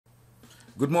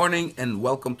Good morning and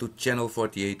welcome to channel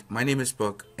 48. My name is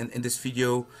Puck, and in this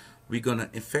video we're gonna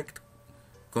in fact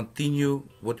continue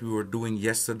what we were doing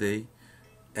yesterday,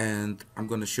 and I'm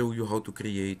gonna show you how to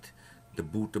create the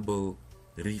bootable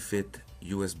Refit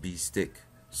USB stick.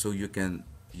 So you can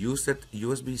use that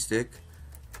USB stick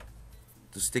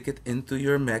to stick it into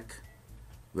your Mac,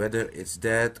 whether it's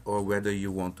that or whether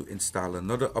you want to install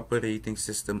another operating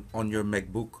system on your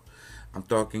MacBook. I'm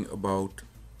talking about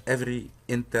every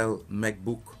Intel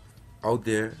MACbook out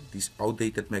there, these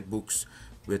outdated MacBooks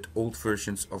with old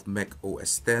versions of Mac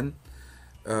OS X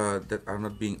that are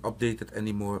not being updated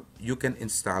anymore. You can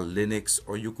install Linux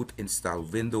or you could install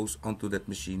Windows onto that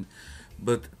machine,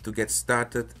 but to get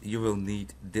started you will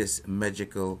need this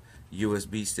magical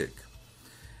USB stick.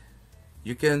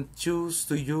 You can choose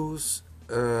to use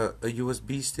a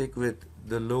USB stick with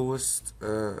the lowest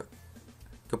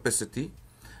capacity.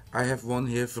 I have one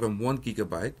here from 1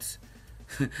 gigabyte.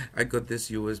 I got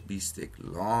this USB stick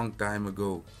long time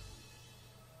ago.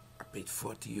 I paid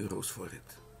 40 euros for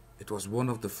it. It was one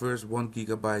of the first 1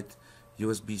 gigabyte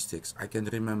USB sticks I can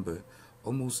remember,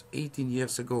 almost 18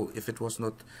 years ago, if it was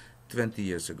not 20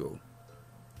 years ago.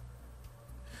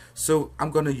 So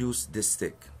I'm gonna use this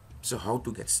stick. So how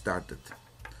to get started?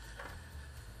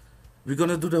 We're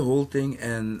gonna do the whole thing,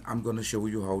 and I'm gonna show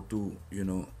you how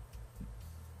to,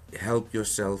 help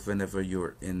yourself whenever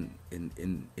you're in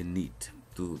need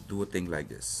to do a thing like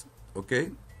this.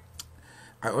 Okay,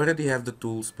 I already have the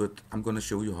tools, but I'm gonna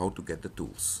show you how to get the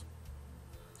tools.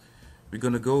 We're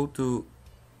gonna go to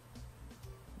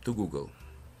Google,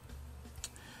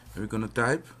 and we're gonna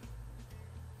type,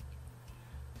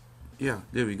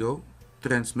 there we go,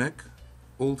 TRANSMAC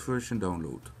old version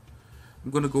download.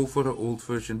 I'm gonna go for the old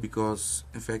version because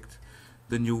in fact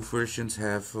the new versions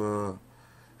have a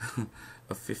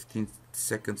 15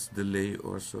 seconds delay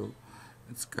or so.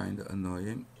 It's kinda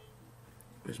annoying.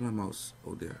 Where's my mouse?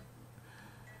 Oh, there.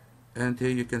 And here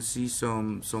you can see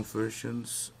some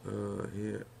versions.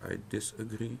 Here I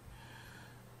disagree,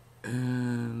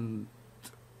 and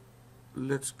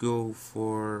let's go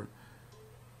for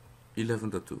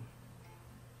 11.2.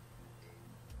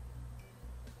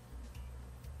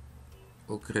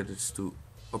 All credits to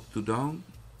up to down,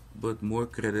 but more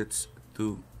credits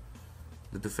to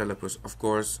the developers, of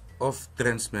course, of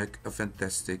TRANSMAC, a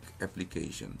fantastic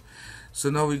application. So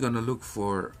now we're gonna look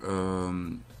for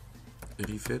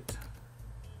Refit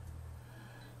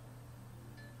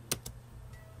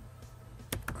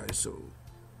ISO.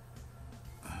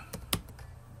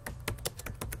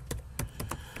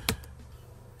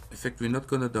 In fact, we're not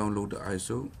gonna download the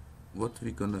ISO. What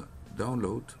we're gonna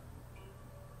download,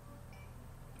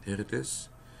 here it is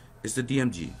the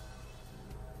DMG.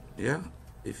 Yeah,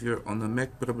 if you're on a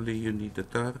Mac, probably you need the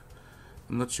tar,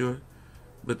 I'm not sure,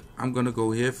 but I'm gonna go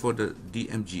here for the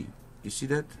DMG. You see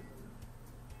that?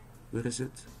 Where is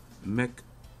it? Mac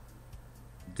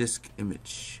disk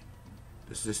image.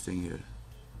 There's this thing here.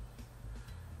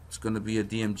 It's gonna be a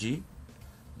DMG.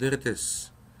 There it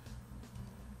is.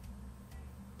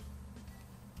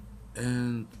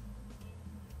 And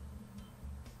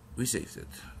we saved it.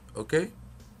 Okay,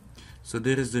 so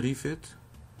there is the Refit,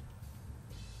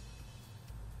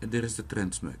 and there is the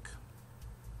TRANSMAC.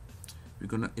 We're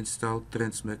gonna install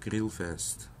TRANSMAC real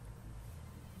fast.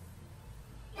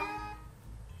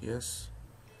 Yes.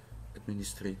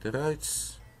 Administrator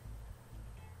rights.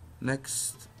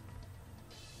 Next.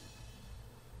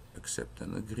 Accept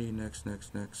and agree. Next.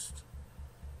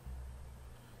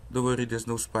 Don't worry, there's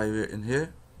no spyware in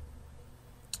here.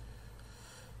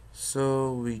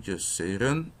 So we just say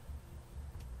run.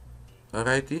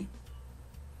 Alrighty.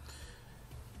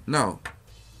 Now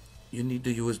you need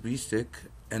the USB stick,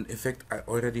 and in fact I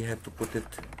already had to put it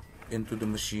into the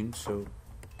machine so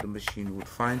the machine would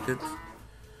find it.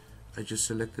 I just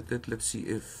selected it. Let's see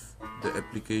if the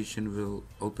application will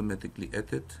automatically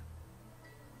add it.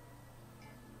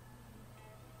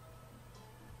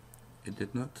 It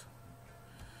did not,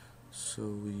 so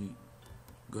we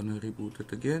gonna reboot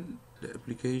it again, the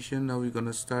application. Now we're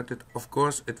gonna start it. Of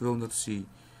course it will not see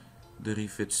the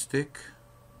Refit stick.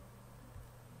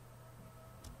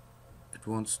 It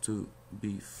wants to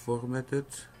be formatted.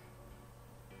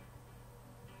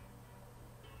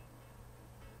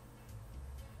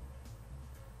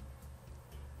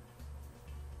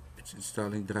 It's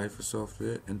installing driver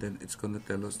software, and then it's gonna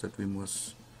tell us that we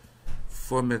must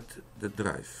format the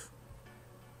drive.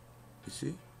 You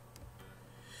see?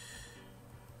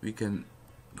 We can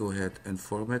go ahead and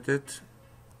format it.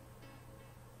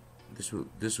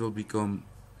 This will become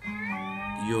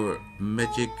your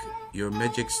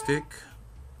magic stick.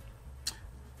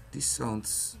 This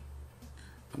sounds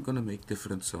I'm gonna make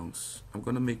different songs. I'm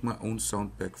gonna make my own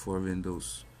sound pack for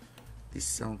Windows. These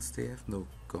sounds, they have no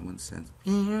common sense.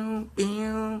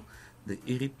 They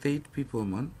irritate people,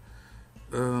 man.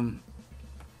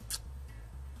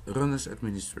 Run as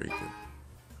administrator.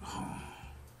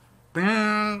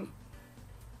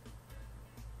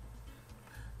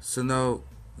 So now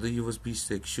the USB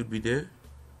stick should be there.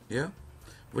 Yeah.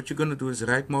 What you're gonna do is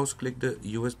right mouse click the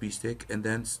USB stick and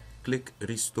then click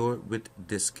restore with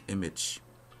disk image.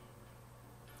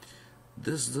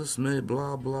 This may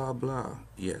blah blah blah.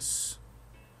 Yes.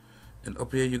 And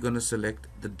up here you're gonna select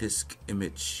the disk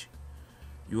image.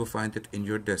 You will find it in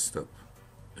your desktop.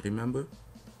 Remember?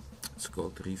 It's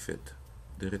called Refit.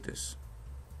 There it is.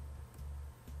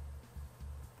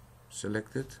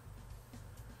 Select it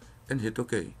and hit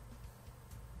OK.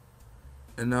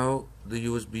 And now the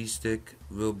USB stick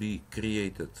will be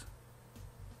created.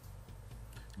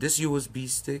 This USB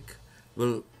stick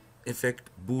will in fact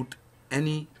boot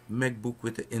any MacBook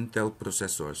with the Intel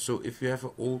processor. So if you have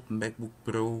an old MacBook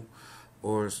Pro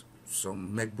or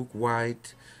some MacBook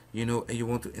White, you know, and you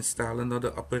want to install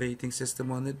another operating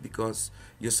system on it because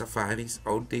your Safari is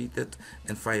outdated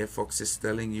and Firefox is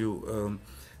telling you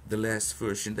the last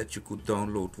version that you could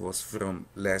download was from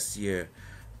last year,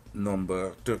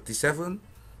 number 37,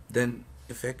 then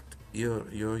in fact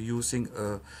you're using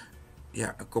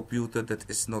a computer that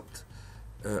is not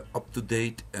up to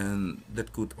date, and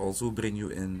that could also bring you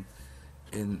in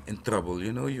trouble.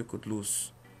 You know, you could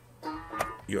lose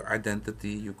your identity,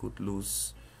 you could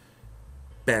lose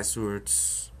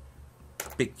passwords,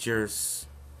 pictures,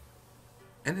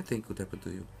 anything could happen to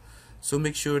you. So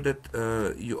make sure that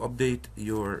you update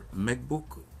your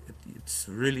MacBook. It's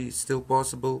really still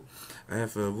possible. I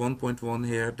have a 1.1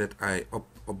 here that I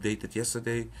updated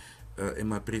yesterday. In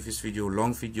my previous video,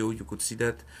 long video, you could see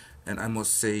that, and I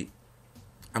must say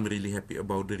I'm really happy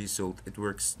about the result. It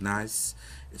works nice.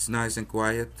 It's nice and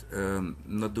quiet,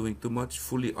 not doing too much,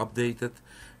 fully updated,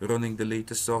 running the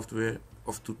latest software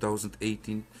of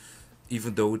 2018,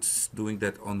 even though it's doing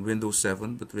that on Windows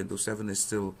 7, but Windows 7 is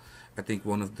still, I think,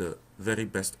 one of the very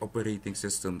best operating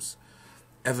systems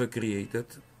ever created.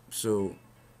 So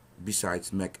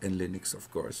besides Mac and Linux, of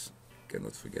course,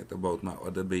 cannot forget about my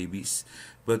other babies,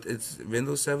 but it's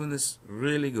Windows 7 is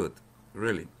really good,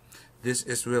 really. This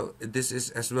is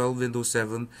as well Windows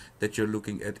 7 that you're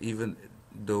looking at, even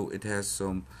though it has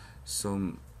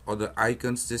some other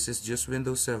icons. This is just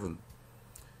Windows 7,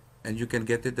 and you can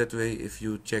get it that way if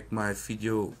you check my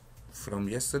video from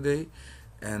yesterday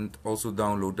and also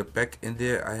download the pack. In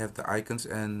there I have the icons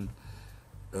and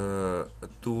a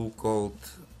tool called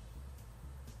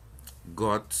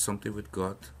God, something with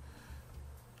God,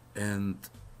 and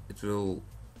it will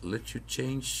let you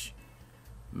change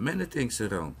many things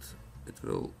around. It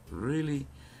will really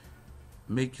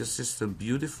make your system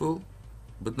beautiful,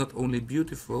 but not only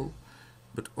beautiful,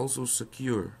 but also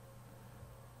secure.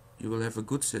 You will have a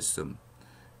good system,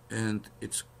 and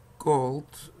it's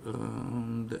called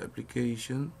the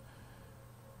application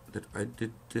that I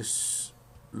did this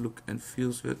look and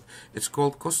feels with. It's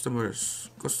called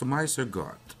Customizer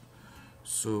God.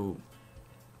 So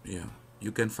yeah,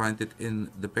 you can find it in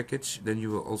the package. Then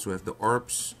you will also have the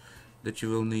orbs that you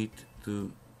will need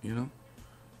to, you know,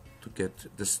 to get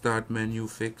the start menu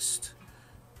fixed,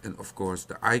 and of course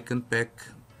the icon pack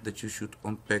that you should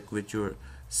unpack with your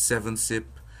 7-zip,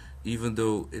 even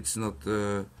though it's not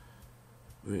where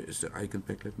is the icon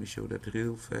pack? Let me show that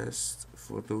real fast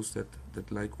for those that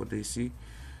like what they see.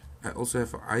 I also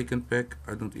have an icon pack.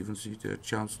 I don't even see the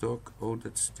chance dock. Oh,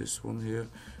 that's this one here,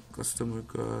 customer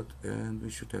guard, and we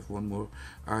should have one more.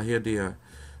 Here they are.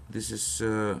 This is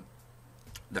the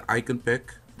icon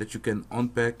pack that you can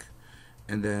unpack,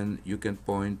 and then you can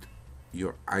point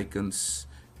your icons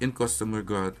in customer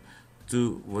guard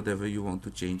to whatever you want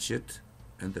to change it,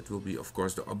 and that will be of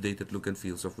course the updated look and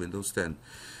feels of Windows 10.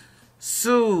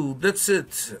 So that's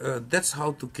it. That's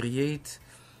how to create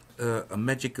a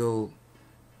magical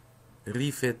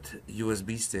Refit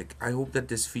USB stick. I hope that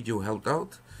this video helped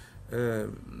out.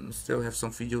 Still have some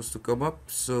videos to come up,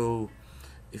 so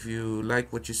if you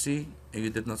like what you see and you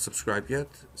did not subscribe yet,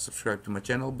 subscribe to my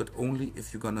channel, but only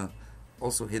if you're gonna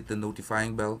also hit the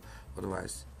notifying bell.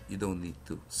 Otherwise you don't need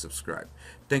to subscribe.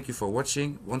 Thank you for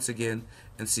watching once again,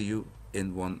 and see you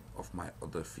in one of my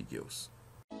other videos.